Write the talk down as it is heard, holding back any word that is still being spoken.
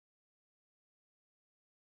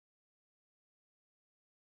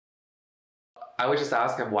I would just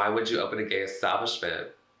ask him, why would you open a gay establishment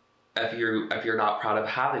if you're not proud of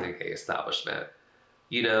having a gay establishment?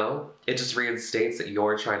 You know, it just reinstates that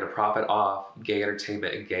you're trying to profit off gay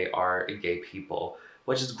entertainment and gay art and gay people,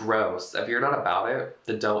 which is gross. If you're not about it,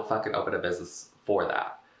 then don't fucking open a business for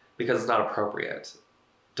that, because it's not appropriate.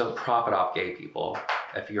 Don't profit off gay people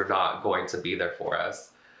if you're not going to be there for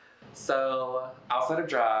us. So outside of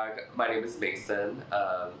drag, my name is Mason.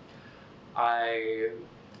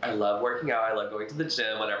 I love working out. I love going to the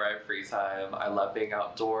gym whenever I have free time. I love being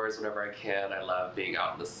outdoors whenever I can. I love being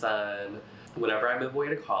out in the sun. Whenever I move away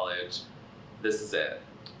to college, this is it.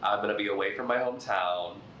 I'm gonna be away from my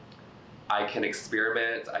hometown. I can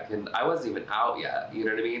experiment. I wasn't even out yet, you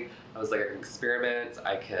know what I mean? I was like, I can experiment.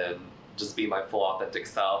 I can just be my full authentic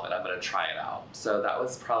self, and I'm gonna try it out. So that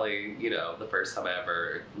was probably, you know, the first time I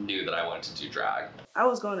ever knew that I wanted to do drag. I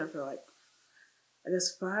was going there for like, I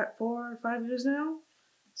guess 4 or 5 years now.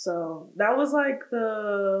 So that was like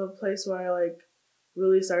the place where I like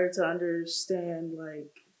really started to understand like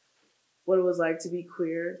what it was like to be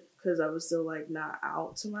queer, because I was still like not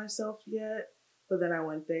out to myself yet. But then I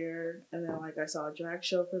went there, and then like I saw a drag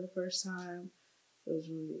show for the first time.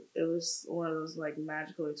 It was one of those like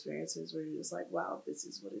magical experiences where you're just like, wow, this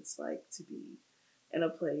is what it's like to be in a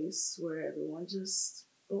place where everyone just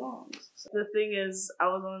belongs. So the thing is, I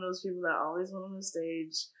was one of those people that always went on the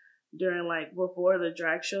stage during like before the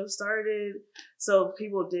drag show started, so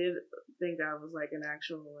people did think I was like an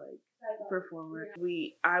actual like performer.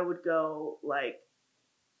 I would go like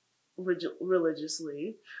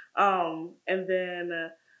religiously, and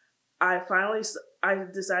then I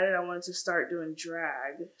decided I wanted to start doing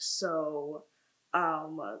drag. So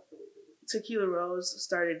Tequila Rose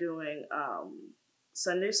started doing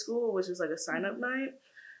Sunday school, which is like a sign up night,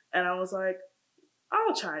 and I was like,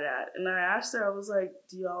 I'll try that. And I asked her, I was like,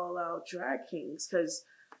 do y'all allow drag kings? Because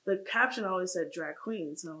the caption always said drag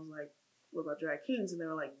queens. And I was like, what about drag kings? And they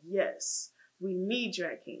were like, yes, we need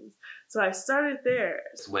drag kings. So I started there.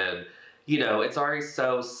 When, you know, it's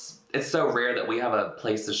so rare that we have a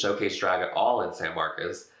place to showcase drag at all in San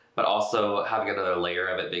Marcos, but also having another layer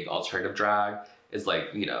of it being alternative drag is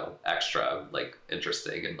like, you know, extra like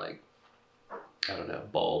interesting and like, I don't know,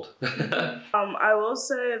 bold. I will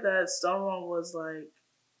say that Stonewall was like,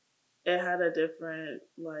 it had a different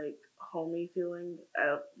like homey feeling.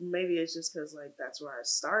 Maybe it's just because like that's where I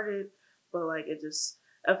started, but like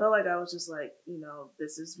I felt like I was just like, you know,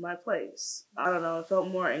 this is my place. I don't know, it felt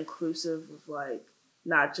more inclusive of like,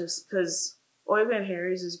 not just because Oily and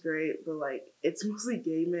Harry's is great, but like it's mostly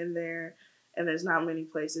gay men there, and there's not many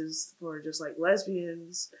places for just like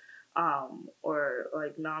lesbians or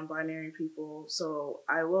like non-binary people. So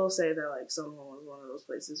I will say that like Stonewall was one of those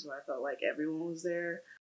places where I felt like everyone was there.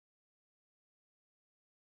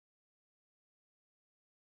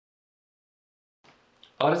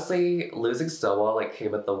 Honestly, losing Stonewall like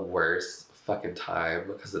came at the worst fucking time,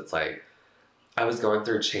 because it's like I was going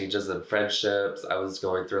through changes in friendships. I was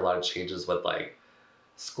going through a lot of changes with like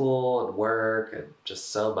school and work and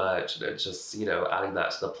just so much, and it just, you know, adding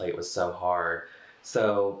that to the plate was so hard.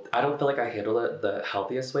 So I don't feel like I handled it the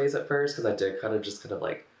healthiest ways at first, because I did kind of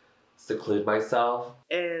like seclude myself.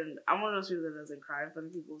 And I'm one of those people that doesn't cry in front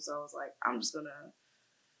of people, so I was like, I'm just gonna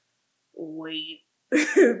wait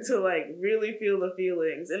to like really feel the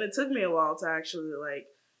feelings. And it took me a while to actually like,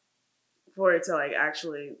 for it to like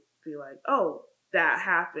actually be like, oh, that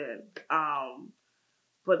happened.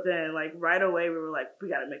 But then like right away we were like, we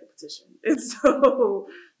gotta make a petition. And so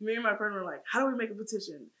me and my friend were like, how do we make a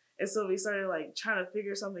petition? And so we started like trying to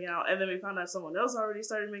figure something out. And then we found out someone else already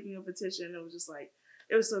started making a petition. It was just like,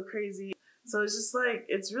 it was so crazy. So it's just like,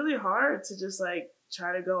 it's really hard to just like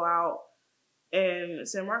try to go out in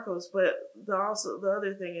San Marcos. But the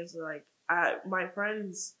other thing is like, my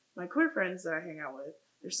queer friends that I hang out with,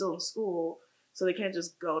 they're still in school. So they can't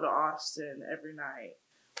just go to Austin every night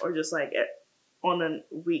or just like on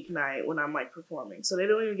a weeknight when I'm like performing. So they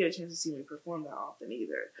don't even get a chance to see me perform that often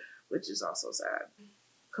either, which is also sad.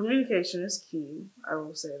 Communication is key. I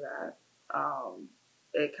will say that.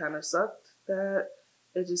 It kind of sucked that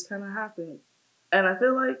it just kind of happened. And I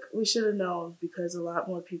feel like we should have known, because a lot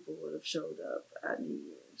more people would have showed up at New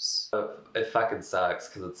Year's. It fucking sucks,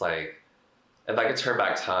 because it's like, if I could turn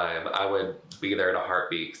back time, I would be there in a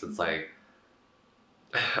heartbeat, because it's like,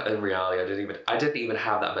 in reality, I didn't even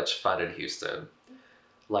have that much fun in Houston.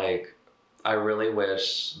 Like, I really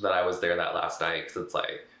wish that I was there that last night, because it's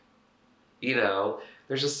like, you know,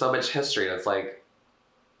 there's just so much history, and it's like,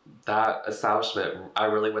 that establishment, I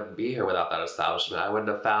really wouldn't be here without that establishment. I wouldn't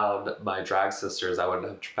have found my drag sisters. I wouldn't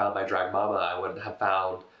have found my drag mama. I wouldn't have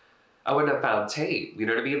found Tate. You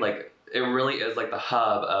know what I mean? Like, it really is like the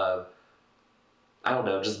hub of I don't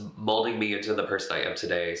know, just molding me into the person I am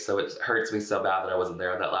today. So it hurts me so bad that I wasn't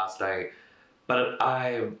there on that last night. But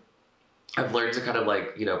I've learned to kind of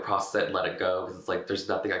like, you know, process it and let it go, because it's like there's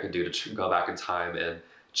nothing I can do to go back in time and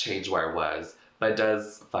change where I was. But it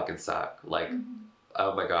does fucking suck. Like,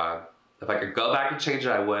 oh my God. If I could go back and change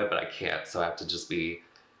it, I would, but I can't. So I have to just be,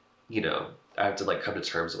 you know, I have to like come to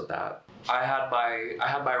terms with that. I had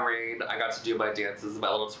my reign. I got to do my dances,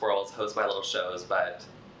 my little twirls, host my little shows, but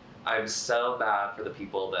I'm so mad for the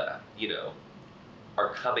people that, you know,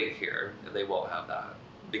 are coming here and they won't have that.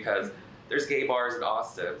 Because there's gay bars in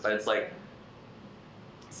Austin, but it's like,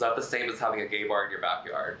 it's not the same as having a gay bar in your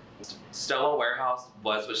backyard. Stonewall Warehouse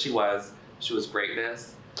was what she was. She was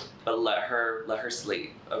greatness, but let her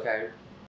sleep, okay?